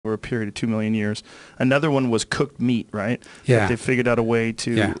over a period of 2 million years. Another one was cooked meat, right? Yeah. That they figured out a way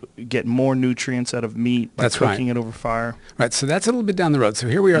to get more nutrients out of meat by cooking it over fire. Right, so that's a little bit down the road. So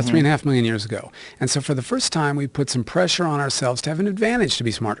here we are 3.5 million years ago. And so for the first time, we put some pressure on ourselves to have an advantage to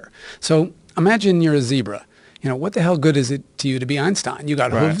be smarter. So imagine you're a zebra. You know, what the hell good is it to you to be Einstein? You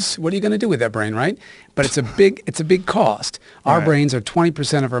got hooves. What are you going to do with that brain, right? But it's a big cost. Our brains are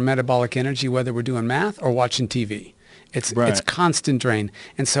 20% of our metabolic energy, whether we're doing math or watching TV. It's constant drain.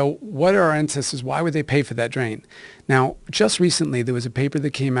 And so what are our ancestors, why would they pay for that drain? Now, just recently, there was a paper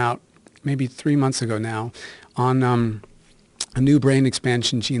that came out maybe 3 months ago now on a new brain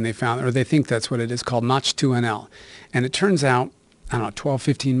expansion gene they found, or they think that's what it is, called Notch2NL. And it turns out, I don't know, 12,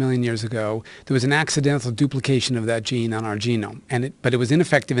 15 million years ago, there was an accidental duplication of that gene on our genome. But it was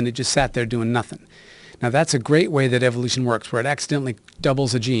ineffective and it just sat there doing nothing. Now that's a great way that evolution works, where it accidentally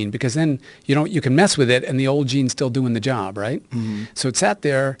doubles a gene, because then you can mess with it and the old gene's still doing the job, right? So it sat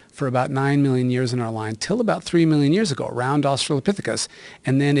there for about 9 million years in our line, till about 3 million years ago, around Australopithecus,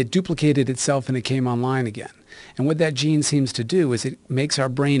 and then it duplicated itself and it came online again. And what that gene seems to do is it makes our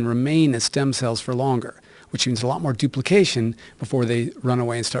brain remain as stem cells for longer, which means a lot more duplication before they run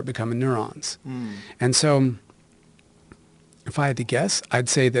away and start becoming neurons. And so if I had to guess, I'd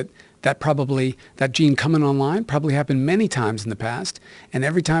say that gene coming online probably happened many times in the past, and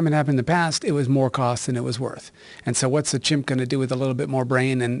every time it happened in the past, it was more cost than it was worth. And so what's a chimp going to do with a little bit more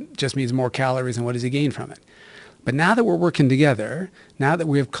brain and just means more calories, and what does he gain from it? But now that we're working together, now that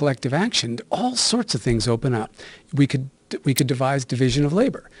we have collective action, all sorts of things open up. We could devise division of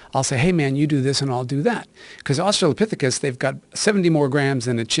labor. I'll say, hey man, you do this and I'll do that. Because Australopithecus, they've got 70 more grams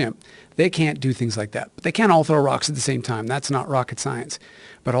than a chimp. They can't do things like that. But they can't all throw rocks at the same time. That's not rocket science.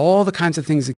 But all the kinds of things that